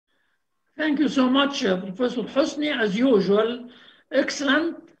Thank you so much, Professor Hosni, as usual.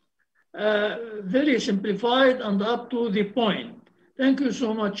 Excellent, very simplified and up to the point. Thank you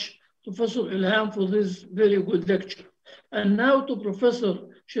so much, Professor Ilham, for this very good lecture. And now to Professor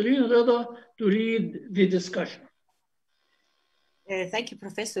Shireen Rida to read the discussion. Thank you,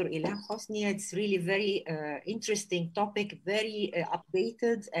 Professor Ilham Hosni. It's really very interesting topic, very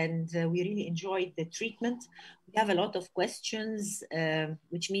updated, and we really enjoyed the treatment. We have a lot of questions,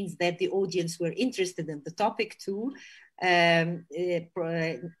 which means that the audience were interested in the topic too.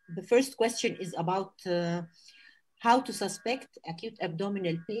 The first question is about how to suspect acute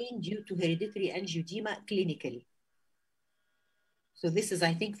abdominal pain due to hereditary angioedema clinically. So this is,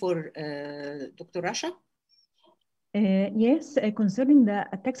 I think, for Dr. Rasha. Yes, concerning the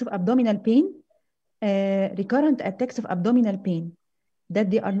attacks of abdominal pain, recurrent attacks of abdominal pain,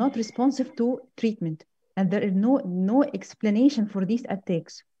 that they are not responsive to treatment, and there is no explanation for these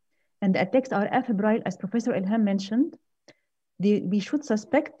attacks. And the attacks are afebrile, as Professor Ilham mentioned. We should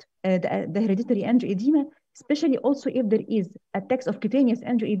suspect the hereditary angioedema, especially also if there is attacks of cutaneous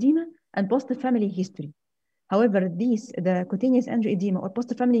angioedema and post-family history. However, the cutaneous angioedema or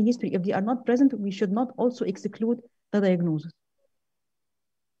post-family history, if they are not present, we should not also exclude the diagnosis.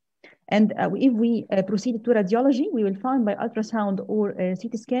 And if we proceed to radiology, we will find by ultrasound or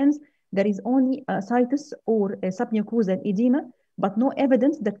CT scans, there is only ascites or submucosal edema, but no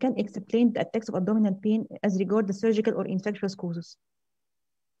evidence that can explain the attacks of abdominal pain as regard the surgical or infectious causes.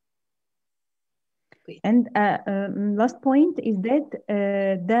 And last point is that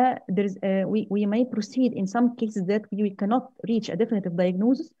we may proceed in some cases that we cannot reach a definitive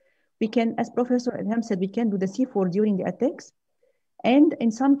diagnosis. We can, as Professor Ilham said, we can do the C4 during the attacks. And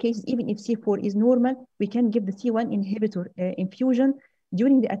in some cases, even if C4 is normal, we can give the C1 inhibitor infusion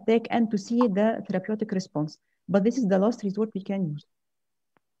during the attack and to see the therapeutic response. But this is the last resort we can use.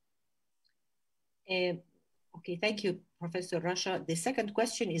 Okay, thank you, Professor Rasha. The second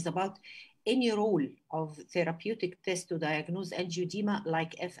question is about any role of therapeutic test to diagnose angioedema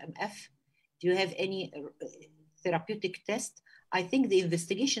like FMF. Do you have any therapeutic test? I think the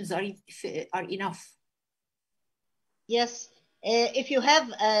investigations are enough. Yes, if you have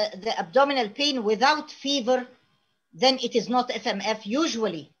the abdominal pain without fever, then it is not FMF.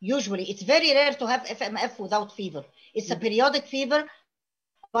 Usually, it's very rare to have FMF without fever. It's a periodic fever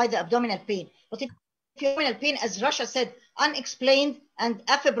by the abdominal pain. But if abdominal pain, as Rasha said, unexplained and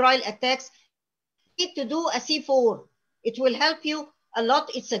afebrile attacks, you need to do a C4. It will help you a lot.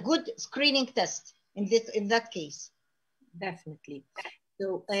 It's a good screening test in that case. Definitely.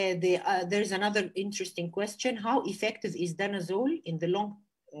 So there's another interesting question. How effective is danazole in the long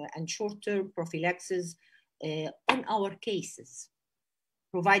and short-term prophylaxis on our cases,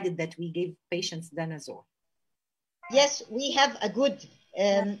 provided that we give patients danazole? Yes, we have a good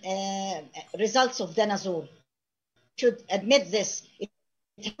results of danazole. Should admit this.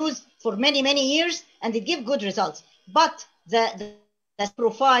 It's used for many, many years and it gives good results. But the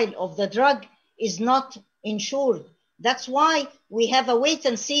profile of the drug is not insured. That's why we have a wait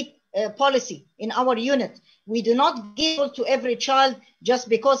and see policy in our unit. We do not give to every child just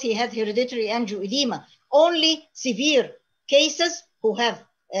because he had hereditary angioedema. Only severe cases who have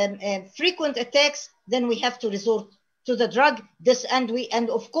frequent attacks, then we have to resort to the drug. And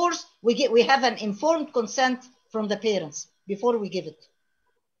of course we have an informed consent from the parents before we give it.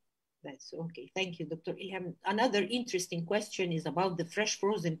 That's okay. Thank you, Dr. Ilham. Another interesting question is about the fresh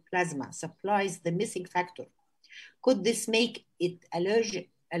frozen plasma supplies the missing factor. Could this make it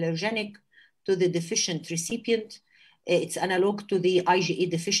allergenic to the deficient recipient? It's analog to the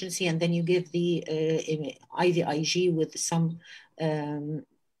IgA deficiency, and then you give the IVIG with some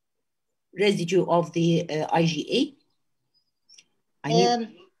residue of the IgA.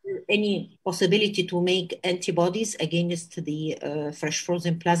 Any possibility to make antibodies against the fresh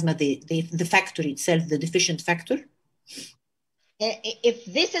frozen plasma, the factor itself, the deficient factor? If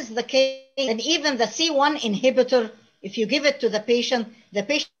this is the case, and even the C1 inhibitor, if you give it to the patient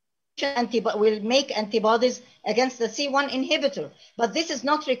will make antibodies against the C1 inhibitor. But this is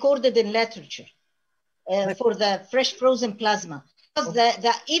not recorded in literature for the fresh frozen plasma. Because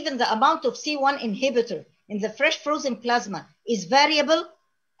even the amount of C1 inhibitor in the fresh frozen plasma is variable,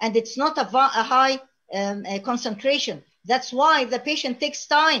 and it's not a high concentration. That's why the patient takes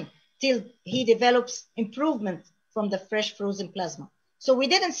time till he develops improvement from the fresh frozen plasma. So we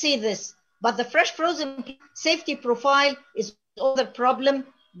didn't see this, but the fresh frozen safety profile is another problem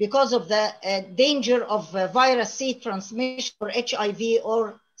because of the danger of virus C transmission or HIV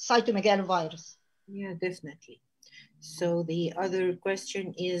or cytomegalovirus. Yeah, definitely. So the other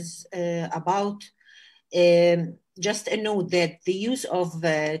question is about Just a note that the use of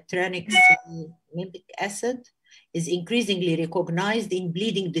tranexamic acid is increasingly recognized in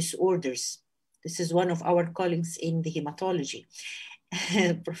bleeding disorders. This is one of our colleagues in the hematology,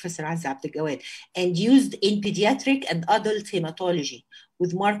 Professor Azza Abdelgawad, and used in pediatric and adult hematology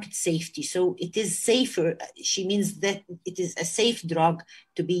with marked safety. So it is safer. She means that it is a safe drug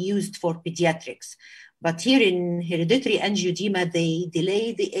to be used for pediatrics. But here in hereditary angioedema, they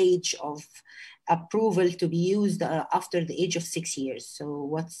delay the age of approval to be used after the age of 6 years. So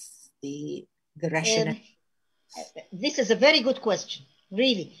what's the rationale? This is a very good question,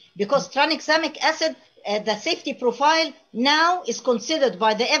 really, because tranexamic acid, the safety profile now is considered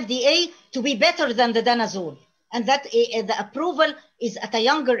by the FDA to be better than the danazol, and that the approval is at a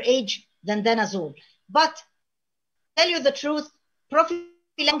younger age than danazol. But to tell you the truth,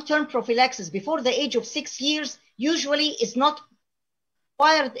 long-term prophylaxis before the age of 6 years usually is not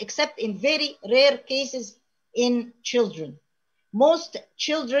required except in very rare cases in children. Most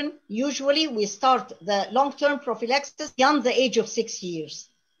children, usually we start the long-term prophylaxis beyond the age of 6 years.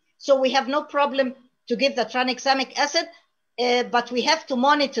 So we have no problem to give the tranexamic acid, but we have to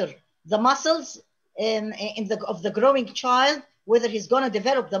monitor the muscles of the growing child, whether he's going to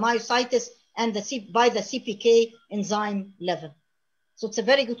develop the myositis and by the CPK enzyme level. So it's a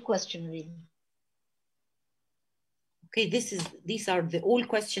very good question, really. Okay, these are the all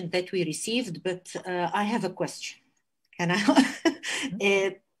questions that we received, but I have a question. Can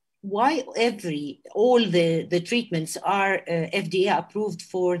I? Why all the treatments are FDA approved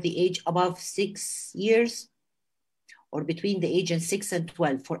for the age above 6 years, or between the age of 6 and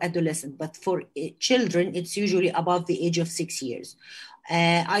 12 for adolescents, but for children it's usually above the age of 6 years?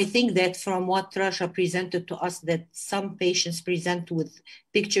 I think that from what Rasha presented to us, that some patients present with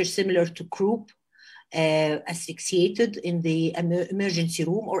pictures similar to croup, asphyxiated in the emergency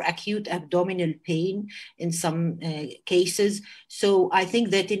room, or acute abdominal pain in some cases. So I think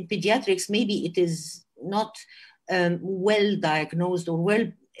that in pediatrics, maybe it is not well diagnosed, or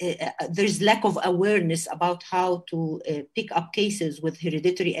there's lack of awareness about how to pick up cases with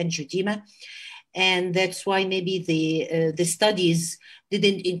hereditary angioedema. And that's why maybe the studies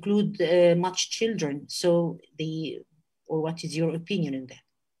didn't include much children. So or what is your opinion on that?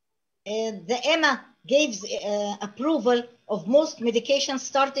 The EMA gives approval of most medications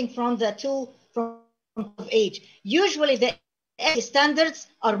starting from age. Usually the FDA standards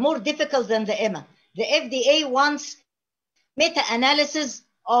are more difficult than the EMA. The FDA wants meta-analysis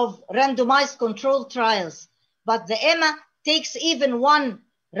of randomized controlled trials, but the EMA takes even one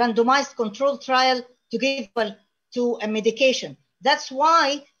randomized controlled trial to give to a medication. That's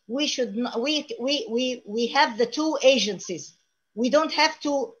why we have the two agencies. We don't have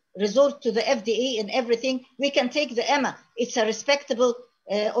to resort to the FDA in everything. We can take the EMA. It's a respectable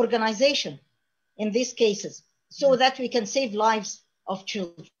organization in these cases, so that we can save lives of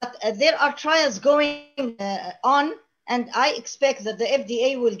children. But there are trials going on, and I expect that the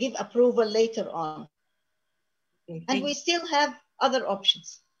FDA will give approval later on. Okay, and we still have other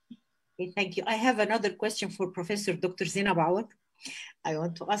options. Okay, thank you. I have another question for Professor Dr. Zina Bawat. I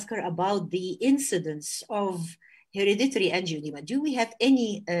want to ask her about the incidence of hereditary angioedema. Do we have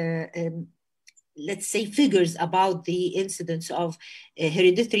any, let's say, figures about the incidence of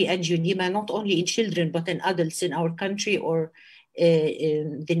hereditary angioedema, not only in children, but in adults in our country, or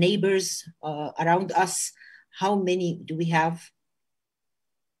the neighbors around us? How many do we have?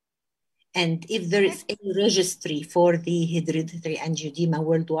 And if there is any registry for the hereditary angioedema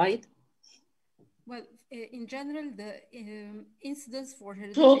worldwide? Well, in general, the incidence for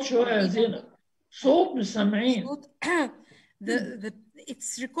hereditary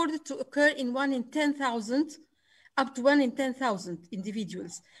it's recorded to occur in 1 in 10,000, up to 1 in 10,000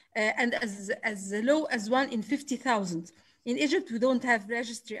 individuals, and as low as 1 in 50,000. In Egypt, we don't have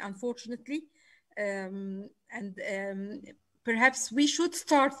registry, unfortunately, and perhaps we should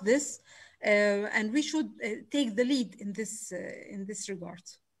start this, and we should take the lead in this regard.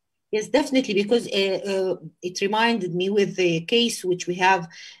 Yes, definitely, because it reminded me with the case which we have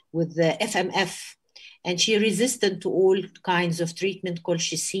with the FMF, and she resistant to all kinds of treatment,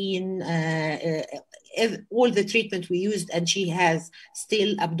 colchicine, all the treatment we used, and she has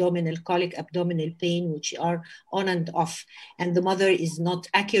still abdominal colic, abdominal pain, which are on and off. And the mother is not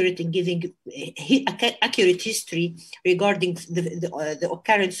accurate in giving accurate history regarding the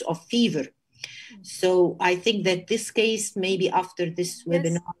occurrence of fever. So I think that this case, maybe after this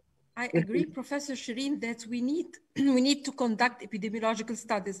webinar, I agree, Professor Shireen, that we need to conduct epidemiological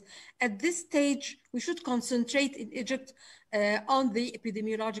studies. At this stage, we should concentrate in Egypt on the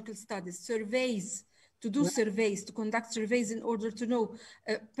epidemiological studies, surveys, to do surveys, to conduct surveys in order to know,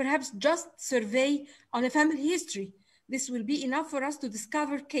 perhaps just survey on a family history. This will be enough for us to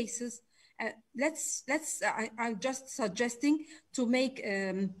discover cases. I'm just suggesting to make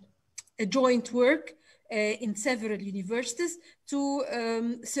a joint work in several universities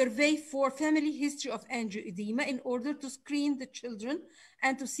to survey for family history of angioedema in order to screen the children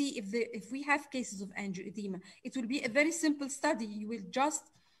and to see if we have cases of angioedema. It will be a very simple study. You will just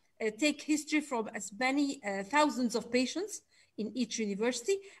take history from as many thousands of patients in each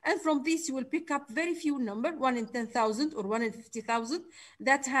university, and from this you will pick up very few number, 1 in 10,000 or 1 in 50,000,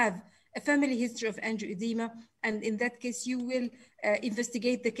 that have a family history of angioedema, and in that case you will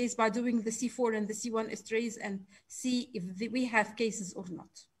investigate the case by doing the C4 and the C1 esterase and see if we have cases or not.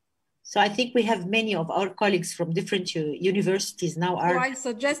 So I think we have many of our colleagues from different universities now are. So I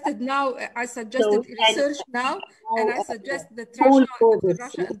suggested research now, and I suggest that Dr.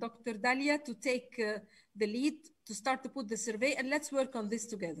 Rasha and Dr. Dalia to take the lead to start to put the survey, and let's work on this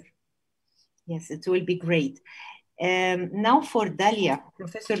together. Yes, it will be great. Now for Dalia,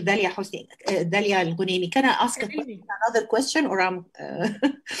 Professor Dalia Hosni, Dalia Al-Ghunaimi, can I ask another question, or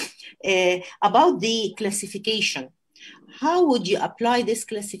about the classification? How would you apply this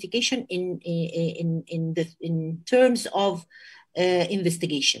classification in terms of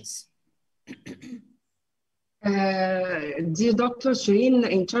investigations? Dear Dr. Shireen,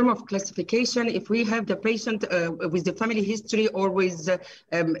 in terms of classification, if we have the patient with the family history or with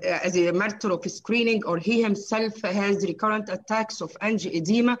as a matter of screening, or he himself has recurrent attacks of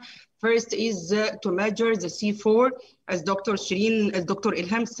angioedema, first is to measure the C4, as Dr.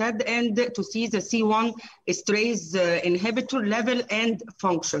 Ilham said, and to see the C1 esterase inhibitor level and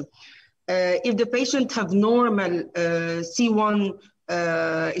function. If the patient have normal C1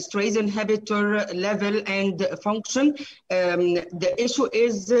 esterase inhibitor level and function, the issue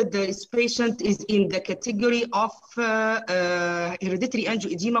is this patient is in the category of hereditary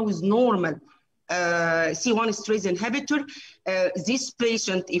angioedema with normal C1 esterase inhibitor. This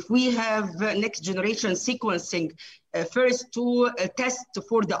patient, if we have next generation sequencing, first to test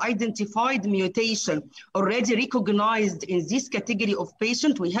for the identified mutation already recognized in this category of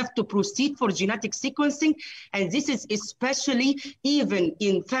patient, we have to proceed for genetic sequencing. And this is especially even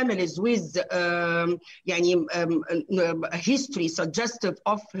in families with a history suggestive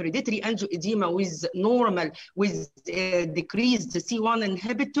of hereditary angioedema with normal, with decreased C1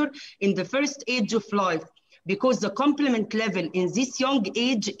 inhibitor in the first age of life, because the complement level in this young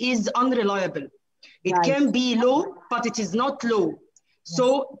age is unreliable. It can be low, but it is not low.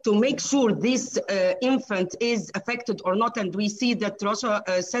 So to make sure this infant is affected or not, and we see that Rasha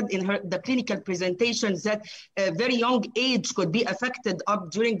said in the clinical presentations that a very young age could be affected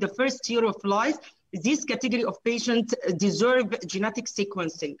up during the first year of life, this category of patients deserve genetic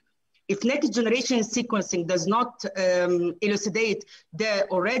sequencing. If next generation sequencing does not elucidate the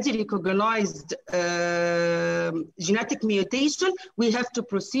already recognized genetic mutation, we have to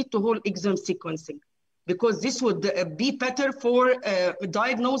proceed to whole exome sequencing, because this would be better for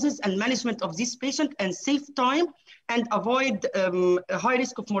diagnosis and management of this patient and save time and avoid a high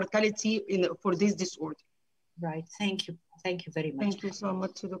risk of mortality for this disorder. Right, thank you. Thank you very much. Thank you so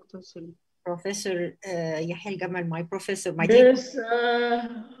much, Dr. Shireen. Professor Yahya Gamal, my professor. Yes,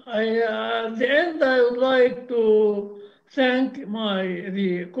 at the end, I would like to thank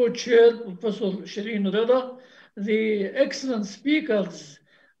the co-chair, Professor Shireen Rida, the excellent speakers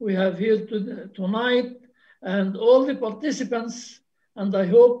we have here tonight, and all the participants. And I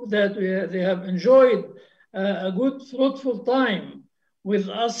hope that they have enjoyed a good, fruitful time with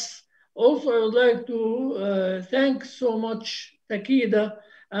us. Also, I would like to thank so much Takida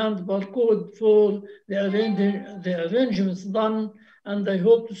and Barcode for the arrangements done, and I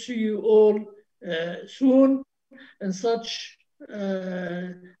hope to see you all soon in such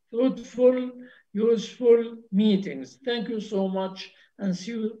fruitful, useful meetings. Thank you so much, and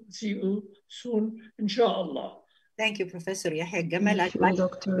see you soon, inshallah. Thank you, Professor Yahya Gamal. Thank you,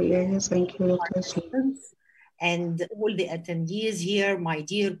 Dr. Yes, thank you, Dr. And all the attendees here, my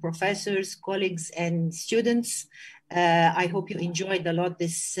dear professors, colleagues, and students. I hope you enjoyed a lot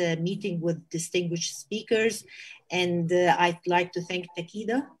this meeting with distinguished speakers. And I'd like to thank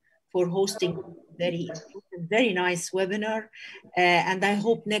Takida for hosting a very nice webinar. And I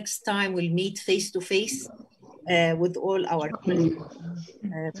hope next time we'll meet face-to-face with all our colleagues.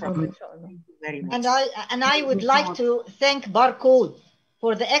 Thank you very much. And I would like to thank Barcode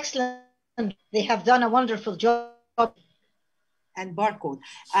for the excellent, they have done a wonderful job. and barcode.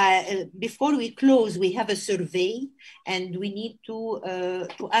 Before we close, we have a survey, and we need to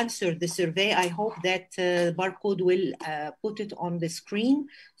answer the survey. I hope that barcode will put it on the screen.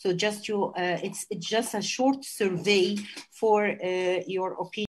 So just it's just a short survey for your opinion.